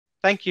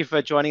Thank you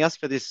for joining us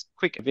for this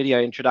quick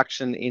video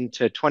introduction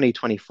into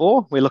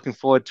 2024. We're looking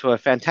forward to a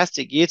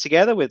fantastic year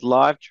together with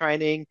live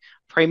training,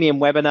 premium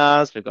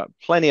webinars. We've got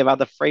plenty of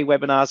other free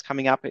webinars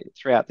coming up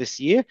throughout this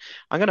year.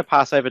 I'm going to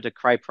pass over to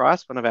Krey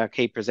Price, one of our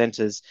key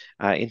presenters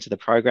into the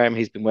program.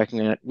 He's been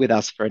working with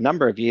us for a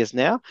number of years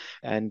now,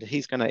 and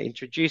he's going to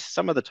introduce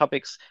some of the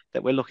topics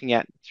that we're looking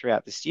at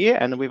throughout this year.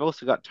 And we've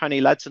also got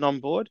Tony Ladson on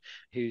board,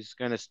 who's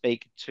going to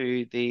speak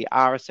to the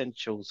R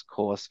Essentials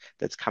course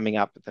that's coming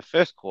up, the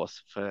first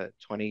course for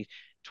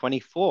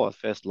 2024,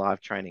 first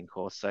live training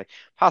course. So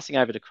passing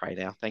over to Krey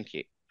now. Thank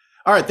you.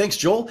 All right, thanks,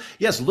 Joel.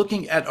 Yes,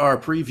 looking at our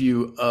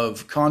preview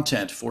of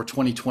content for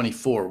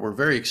 2024, we're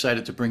very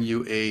excited to bring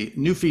you a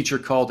new feature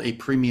called a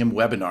premium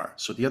webinar.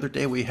 So the other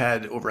day we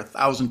had over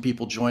 1,000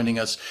 people joining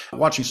us,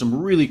 watching some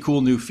really cool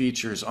new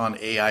features on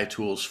AI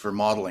tools for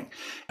modeling.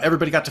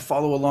 Everybody got to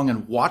follow along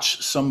and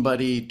watch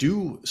somebody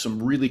do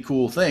some really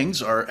cool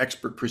things, our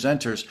expert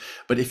presenters.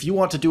 But if you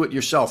want to do it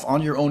yourself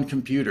on your own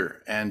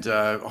computer and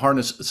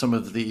harness some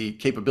of the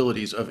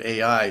capabilities of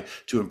AI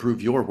to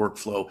improve your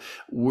workflow,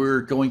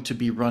 we're going to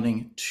be running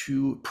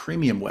 2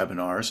 premium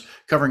webinars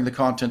covering the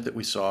content that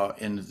we saw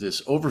in this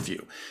overview.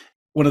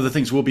 One of the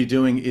things we'll be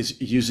doing is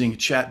using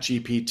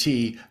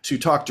ChatGPT to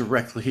talk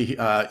directly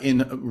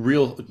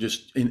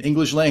just in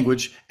English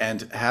language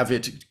and have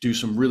it do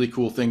some really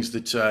cool things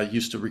that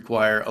used to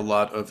require a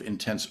lot of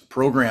intense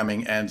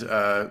programming and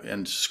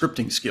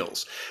scripting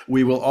skills.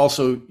 We will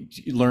also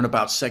learn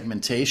about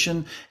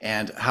segmentation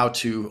and how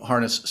to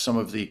harness some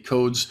of the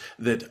codes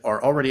that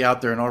are already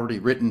out there and already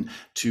written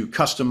to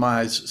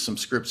customize some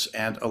scripts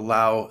and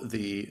allow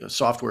the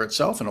software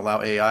itself and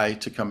allow AI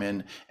to come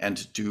in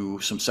and do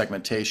some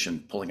segmentation,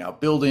 pulling out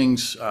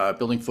buildings,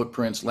 building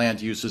footprints,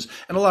 land uses,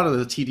 and a lot of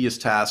the tedious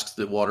tasks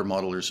that water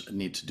modelers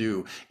need to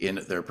do in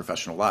their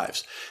professional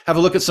lives. Have a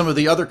look at some of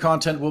the other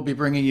content we'll be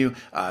bringing you: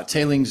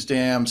 tailings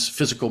dams,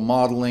 physical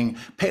modeling,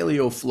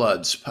 paleo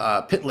floods,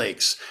 pit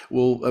lakes.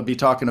 We'll be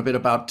talking a bit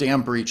about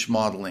dam breach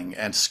modeling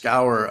and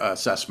scour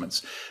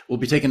assessments. We'll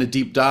be taking a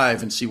deep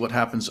dive and see what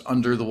happens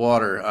under the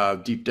water,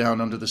 deep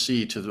down under the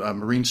sea to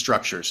marine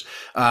structures.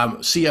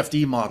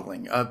 CFD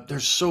modeling.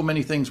 There's so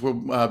many things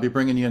we'll be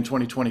bringing you in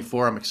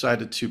 2024. I'm excited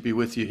to be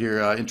with you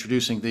here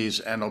introducing these,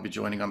 and I'll be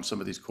joining on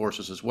some of these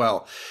courses as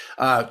well.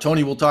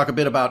 Tony will talk a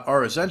bit about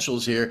our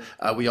essentials here.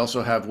 We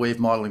also have wave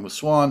modeling with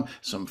Swan,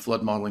 some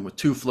flood modeling with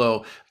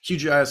TwoFlow,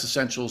 QGIS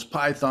essentials,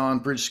 Python,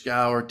 bridge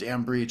scour,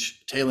 dam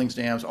breach, tailings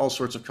dams, all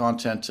sorts of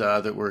content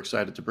that we're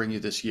excited to bring you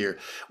this year.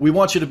 We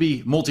want you to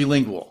be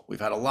multilingual. We've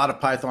had a lot of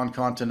Python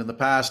content in the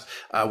past.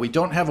 We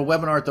don't have a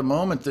webinar at the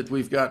moment that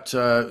we've got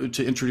to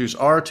introduce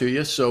R to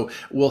you, so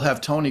we'll have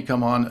Tony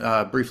come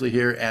on briefly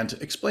here and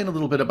explain a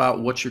little bit about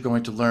what you're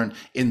going to learn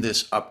in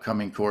this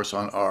upcoming course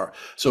on R.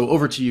 So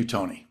over to you,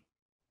 Tony.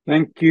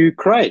 Thank you,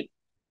 Krey.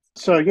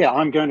 So yeah,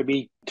 I'm going to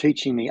be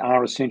teaching the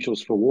R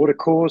Essentials for Water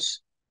course.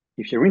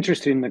 If you're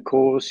interested in the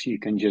course, you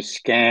can just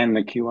scan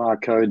the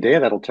QR code there.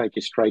 That'll take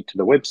you straight to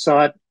the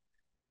website.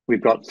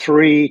 We've got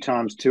 3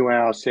 times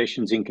 2-hour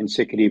sessions in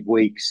consecutive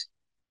weeks,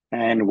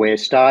 and we're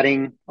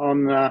starting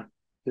on the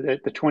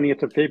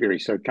 20th of February,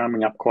 so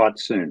coming up quite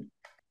soon.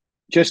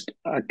 Just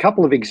a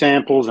couple of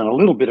examples and a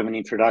little bit of an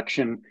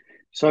introduction.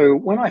 So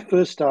when I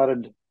first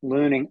started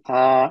learning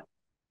R,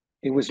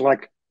 it was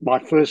like my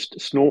first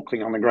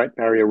snorkeling on the Great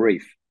Barrier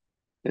Reef.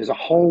 There's a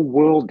whole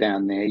world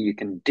down there. You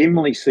can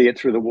dimly see it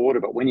through the water,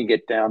 but when you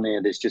get down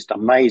there, there's just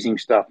amazing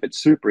stuff. It's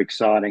super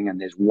exciting,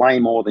 and there's way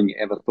more than you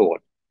ever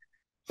thought.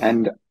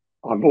 And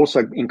I've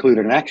also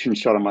included an action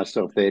shot of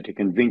myself there to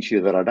convince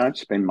you that I don't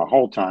spend my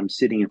whole time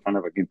sitting in front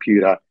of a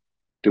computer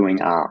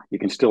doing R. You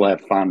can still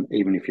have fun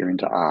even if you're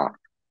into R.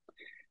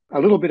 A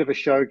little bit of a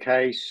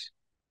showcase.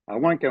 I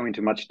won't go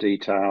into much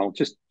detail,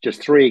 just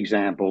 3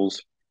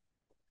 examples.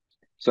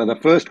 So the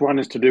first one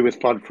is to do with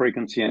flood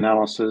frequency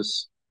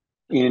analysis.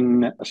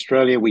 In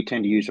Australia, we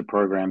tend to use a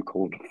program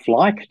called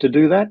Flyke to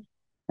do that.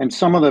 And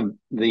some of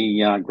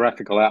the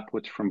graphical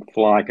outputs from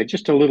Flyke are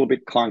just a little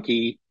bit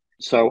clunky.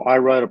 So I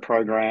wrote a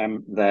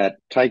program that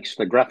takes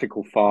the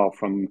graphical file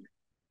from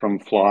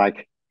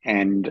Flyke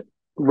and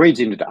reads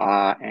into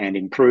R and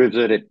improves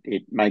it.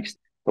 It makes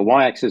the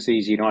y-axis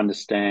easy to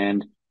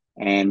understand,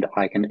 and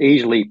I can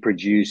easily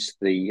produce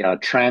the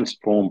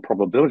transform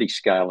probability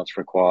scale that's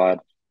required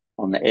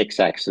on the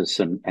x-axis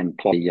and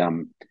plot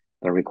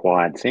the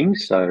required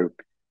things. So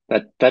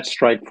that's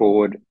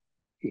straightforward.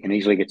 You can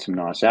easily get some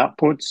nice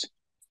outputs.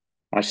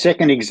 My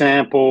second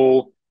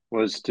example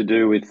was to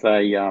do with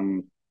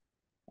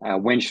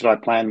when should I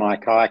plan my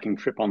kayaking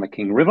trip on the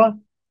King River?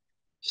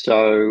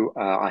 So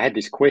I had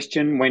this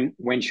question: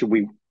 when should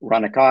we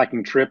run a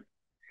kayaking trip?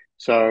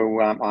 So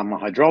I'm a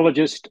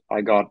hydrologist. I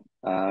got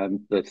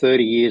the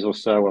 30 years or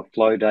so of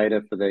flow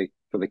data for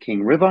the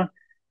King River,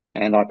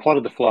 and I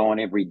plotted the flow on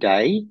every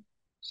day.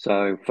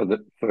 So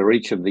for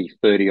each of the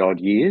 30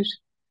 odd years.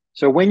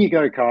 So when you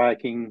go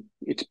kayaking,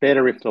 it's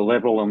better if the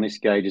level on this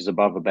gauge is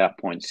above about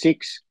 0.6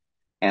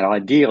 and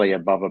ideally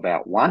above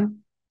about 1.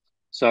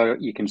 So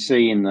you can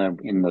see in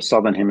the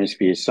southern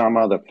hemisphere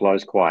summer, the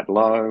flow's quite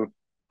low.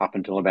 up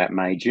until about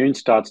May, June,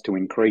 starts to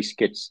increase,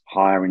 gets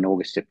higher in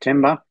August,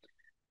 September.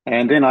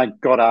 And then I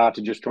got R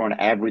to just draw an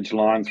average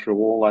line through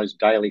all those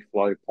daily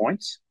flow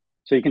points.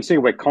 So you can see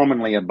we're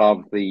commonly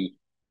above the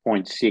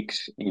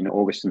 0.6 in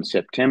August and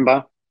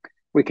September.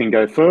 We can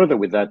go further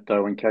with that,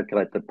 though, and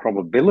calculate the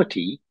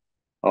probability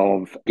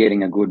of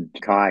getting a good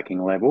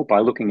kayaking level by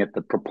looking at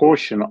the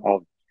proportion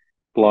of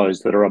flows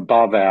that are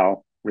above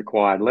our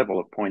required level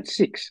of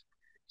 0.6.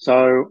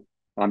 So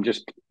I'm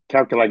just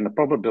calculating the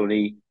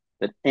probability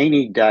that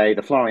any day,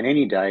 the flow in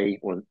any day,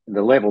 or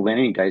the level in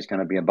any day is going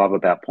to be above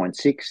about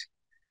 0.6.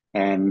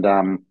 And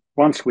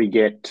once we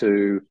get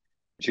to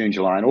June,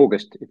 July, and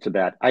August, it's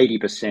about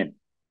 80%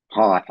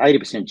 high,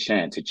 80%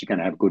 chance that you're going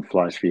to have good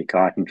flows for your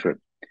kayaking trip.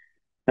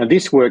 Now,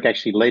 this work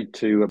actually led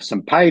to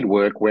some paid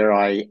work where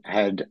I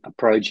had a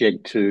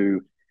project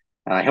to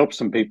help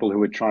some people who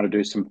were trying to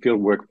do some field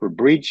work for a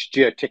bridge,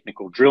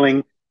 geotechnical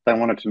drilling. They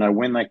wanted to know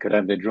when they could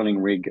have their drilling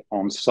rig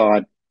on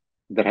site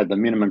that had the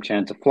minimum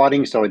chance of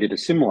flooding. So I did a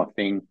similar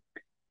thing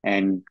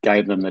and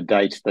gave them the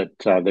dates that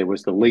there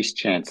was the least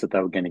chance that they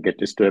were going to get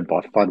disturbed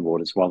by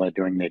floodwaters while they're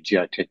doing their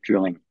geotech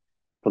drilling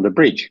for the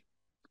bridge.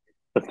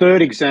 The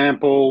third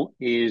example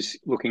is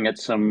looking at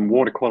some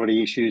water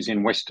quality issues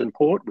in Western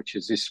Port, which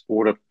is this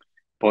water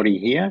body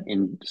here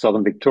in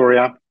southern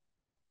Victoria.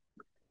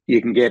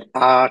 You can get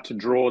R to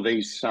draw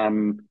these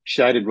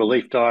shaded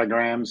relief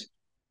diagrams.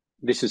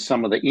 This is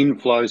some of the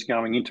inflows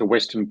going into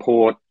Western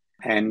Port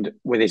and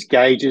where there's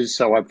gauges.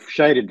 So I've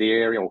shaded the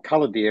area or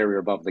coloured the area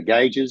above the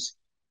gauges.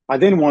 I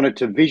then wanted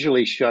to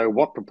visually show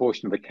what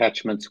proportion of the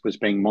catchments was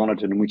being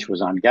monitored and which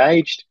was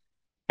ungauged.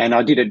 And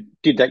I did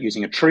that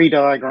using a tree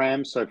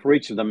diagram. So for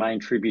each of the main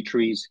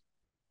tributaries,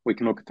 we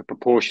can look at the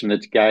proportion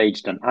that's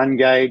gauged and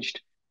ungauged,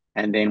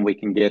 and then we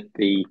can get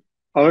the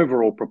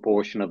overall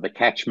proportion of the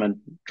catchment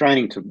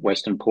draining to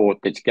Western Port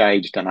that's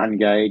gauged and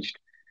ungauged.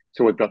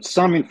 So we've got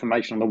some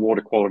information on the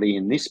water quality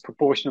in this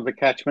proportion of the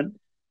catchment.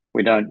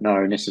 We don't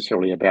know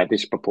necessarily about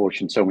this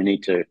proportion, so we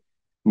need to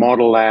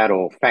model that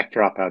or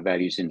factor up our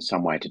values in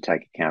some way to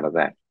take account of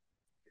that.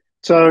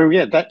 So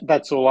yeah,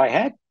 that's all I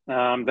had.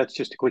 That's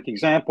just a quick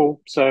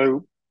example.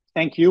 So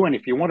thank you. And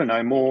if you want to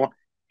know more,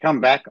 come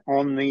back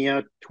on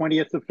the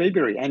 20th of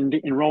February and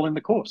enroll in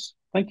the course.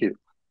 Thank you.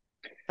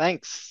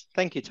 Thanks.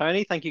 Thank you,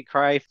 Tony. Thank you,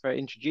 Krey, for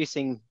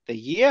introducing the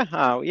year.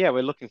 Yeah,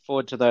 we're looking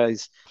forward to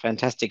those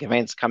fantastic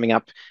events coming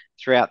up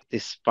throughout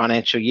this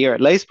financial year.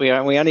 At least we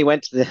only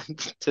went to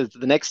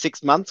the next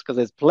 6 months because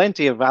there's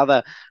plenty of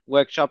other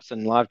workshops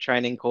and live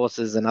training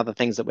courses and other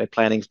things that we're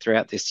planning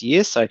throughout this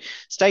year. So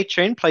stay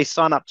tuned. Please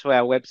sign up to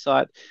our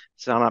website.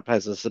 Sign up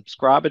as a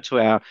subscriber to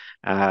our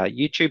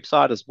YouTube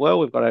site as well.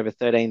 We've got over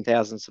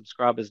 13,000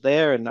 subscribers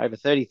there and over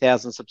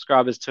 30,000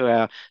 subscribers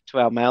to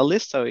our mail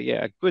list. So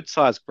yeah, a good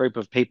sized group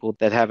of people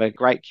that have a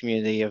great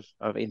community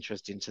of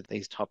interest into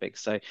these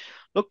topics. So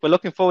look, we're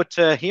looking forward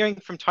to hearing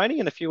from Tony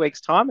in a few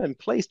weeks' time, and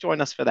please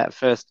join us for that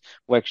first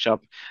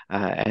workshop.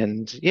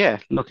 And yeah,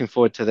 looking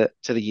forward to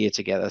the year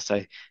together.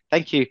 So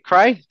thank you,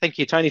 Krey. Thank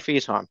you, Tony, for your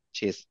time.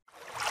 Cheers.